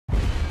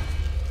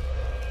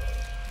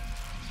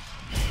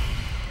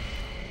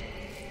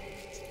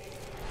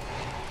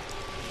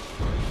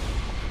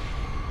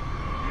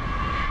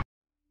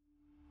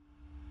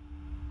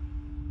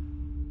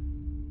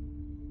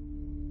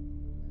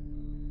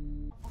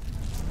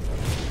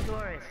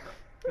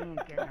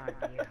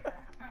idea.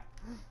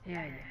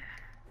 Yeah.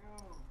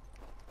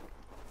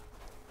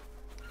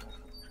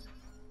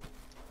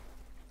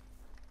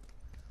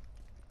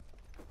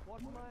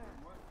 What's my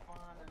fun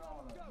and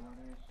all that, bro?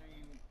 They show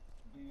you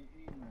the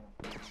email.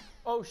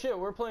 Oh shit,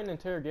 we're playing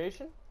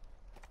interrogation?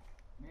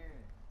 Yeah.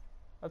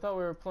 I thought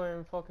we were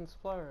playing fucking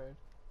supply raid.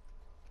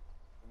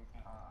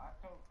 I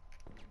told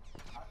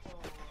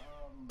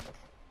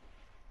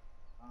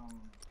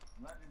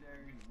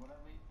legendary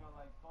whatever you feel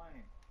like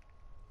playing.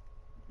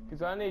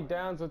 Cause I need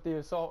downs with the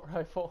assault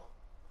rifle.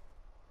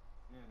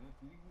 Yeah,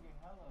 you can get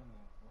hella in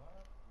this.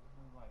 What? This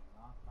is like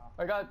non-stop.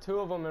 I got two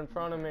of them in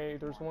front of me.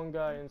 There's one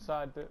guy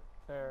inside there.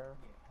 You get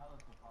hella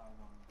supplies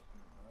on this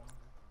shit, bro.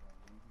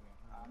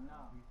 I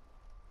know.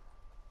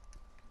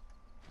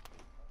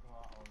 That's why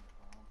I always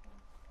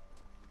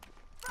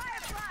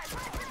Firefly,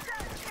 watch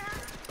yourself,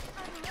 cat!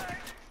 I'm hurt.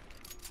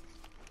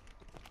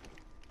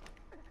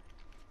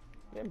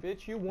 Yeah,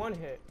 bitch, you one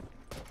hit.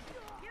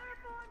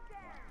 Uniform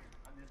down.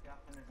 I just got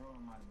finished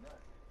rolling my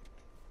nuts.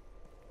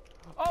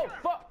 Oh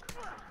fuck!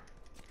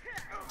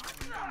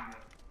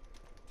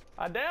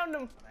 I downed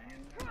him.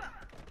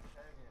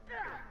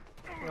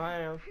 I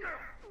am.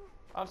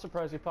 I'm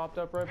surprised he popped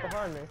up right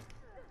behind me.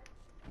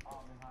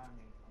 Oh, behind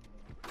me.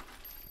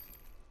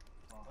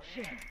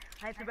 Shit,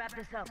 I have to wrap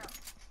this up.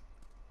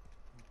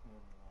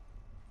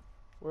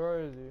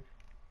 Where is he? He's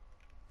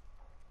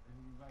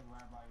like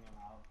right by you on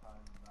the outside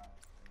of the back.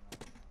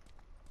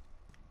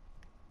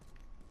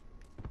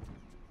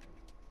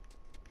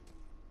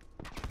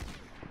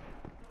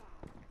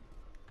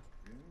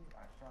 Really?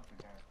 I shot the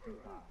guy 2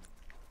 times.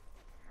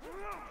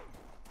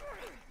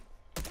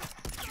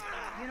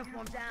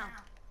 Uniform down.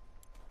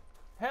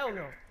 Hell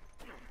no.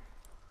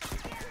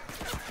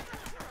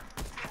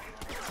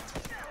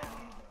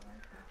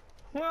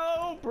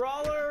 No,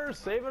 brawler,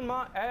 saving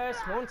my ass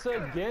once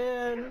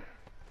again.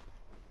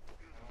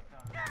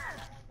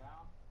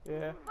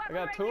 Yeah, I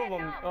got 2 of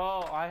them.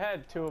 Oh, I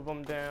had 2 of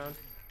them down.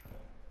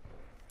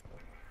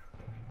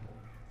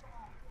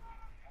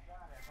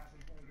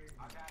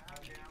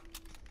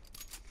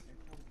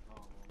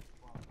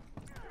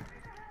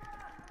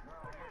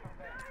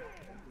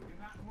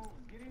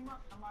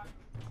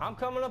 I'm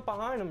coming up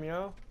behind him,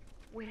 yo.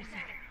 Wait a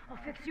second, I'll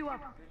fix you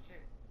up.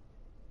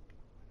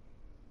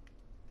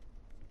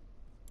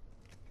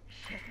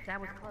 Shit, that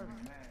was close.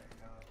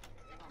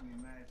 They're gonna be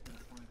mad to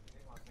the point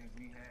they're gonna think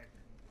we had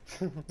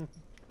it.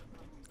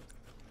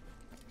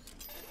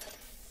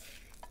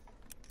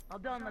 All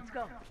done, let's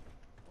go.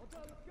 All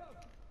done, let's go.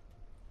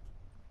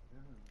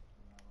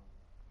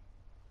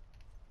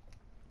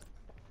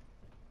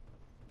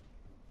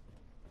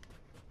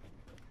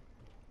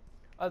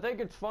 I think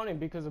it's funny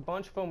because a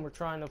bunch of them were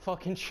trying to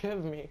fucking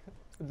shiv me.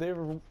 They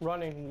were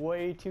running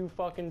way too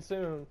fucking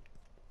soon.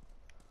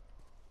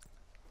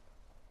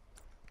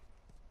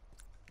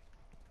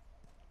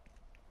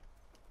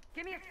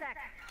 Give me a sec.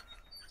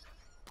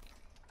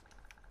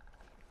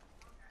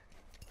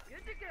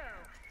 Good to go.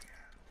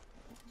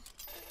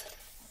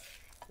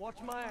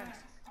 Watch my ass.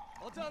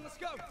 All done, let's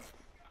go.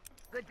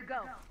 Good to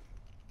go.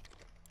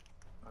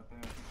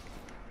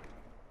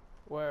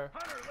 Where?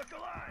 Hunter, look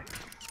alive.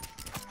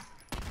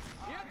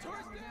 Yeah,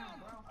 tourist down.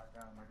 I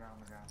got him.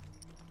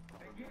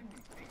 They getting me.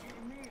 They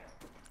getting me.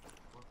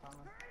 What's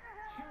coming?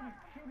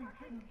 Shoot him.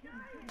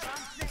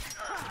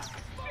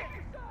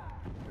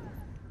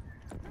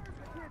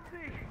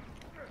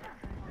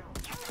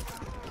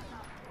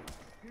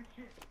 Good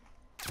shit.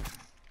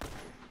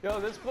 Yo,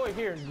 this boy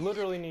here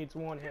literally needs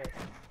 1 hit.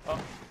 Oh.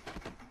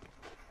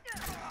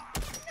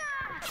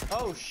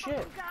 Oh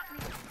shit. Got me.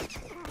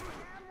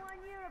 Down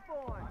 1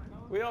 uniform.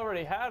 We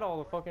already had all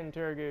the fucking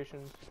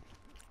interrogations.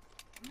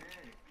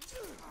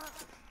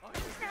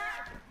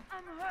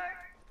 I'm hurt.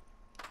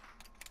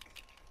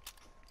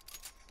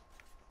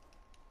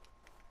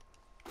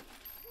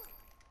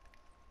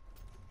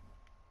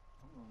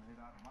 I'm gonna hit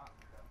out of my.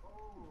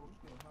 Oh,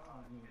 look at how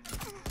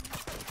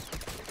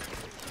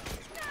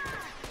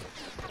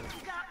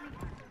You got me.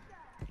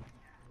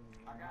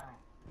 I got him.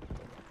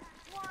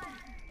 1.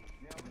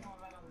 Yeah, we're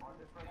gonna let him we're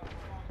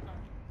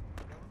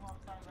gonna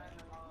start letting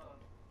him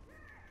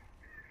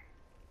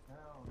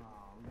hell no.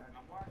 We got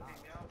I'm watching,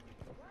 yo.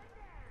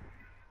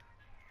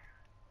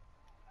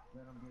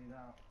 Let him bleed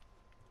out.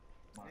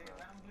 Yeah,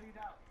 let him bleed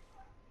out.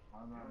 No.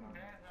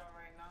 Hands out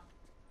right now.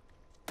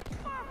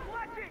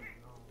 Watch it.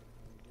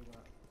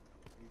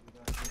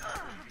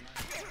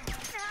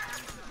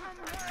 I'm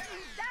hurt.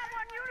 That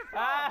 1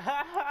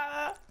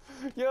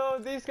 uniform. Yo,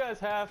 these guys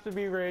have to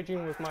be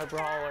raging with my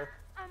brawler.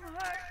 I'm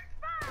hurt.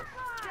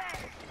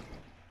 Dead.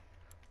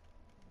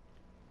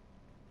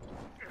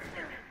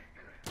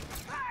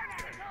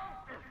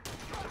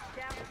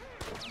 Down.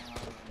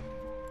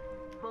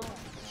 Boom.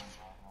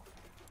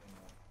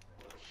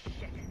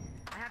 Shit.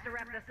 I have to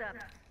wrap this up.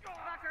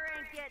 Fucker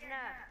ain't getting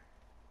up.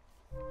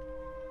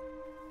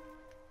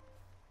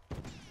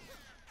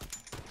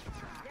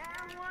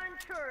 Down 1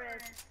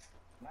 tourist.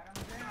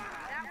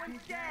 That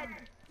one's dead.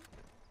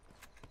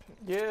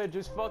 Yeah,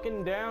 just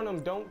fucking down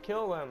them. Don't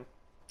kill them.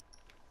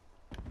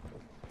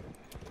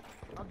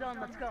 All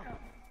done, let's go.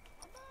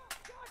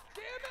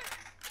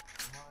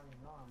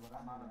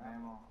 I'm out of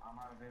ammo. I'm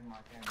out of ammo.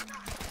 I can't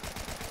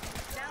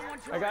do Down one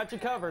I got you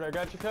covered. I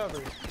got you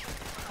covered.